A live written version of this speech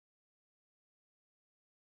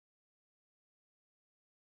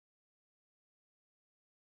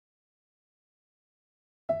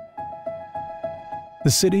The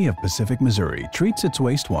city of Pacific, Missouri treats its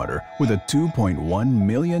wastewater with a 2.1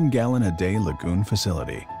 million gallon a day lagoon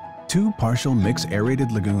facility. Two partial mix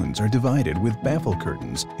aerated lagoons are divided with baffle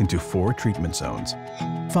curtains into 4 treatment zones,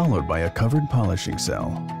 followed by a covered polishing cell.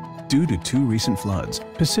 Due to 2 recent floods,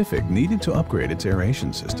 Pacific needed to upgrade its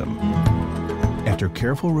aeration system. After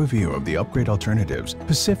careful review of the upgrade alternatives,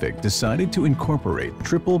 Pacific decided to incorporate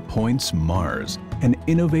Triplepoint's Mars, an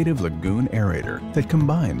innovative lagoon aerator that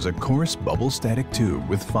combines a coarse bubble-static tube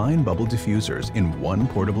with fine bubble diffusers in one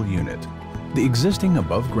portable unit. The existing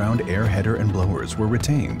above-ground air header and blowers were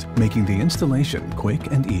retained, making the installation quick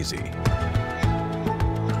and easy.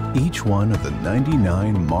 Each one of the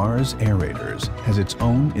 99 Mars aerators has its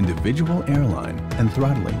own individual airline and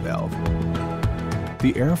throttling valve.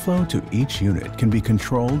 The airflow to each unit can be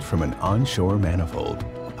controlled from an onshore manifold,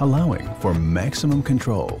 allowing for maximum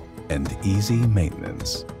control and easy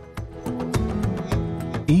maintenance.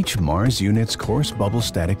 Each Mars unit's coarse bubble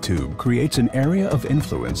static tube creates an area of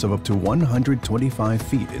influence of up to 125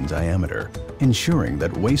 feet in diameter, ensuring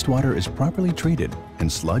that wastewater is properly treated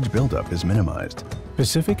and sludge buildup is minimized.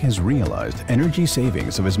 Pacific has realized energy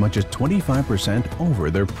savings of as much as 25% over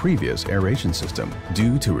their previous aeration system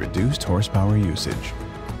due to reduced horsepower usage.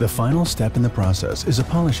 The final step in the process is a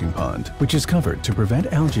polishing pond, which is covered to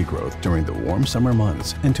prevent algae growth during the warm summer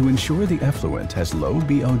months and to ensure the effluent has low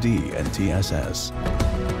BOD and TSS.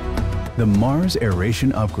 The Mars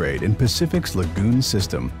aeration upgrade in Pacific's lagoon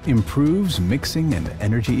system improves mixing and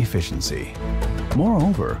energy efficiency.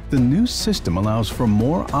 Moreover, the new system allows for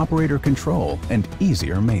more operator control and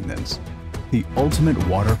easier maintenance. The ultimate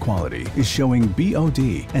water quality is showing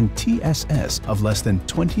BOD and TSS of less than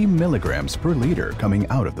 20 milligrams per liter coming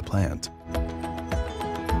out of the plant.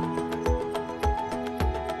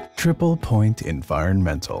 Triplepoint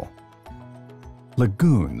Environmental.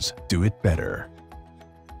 Lagoons do it better.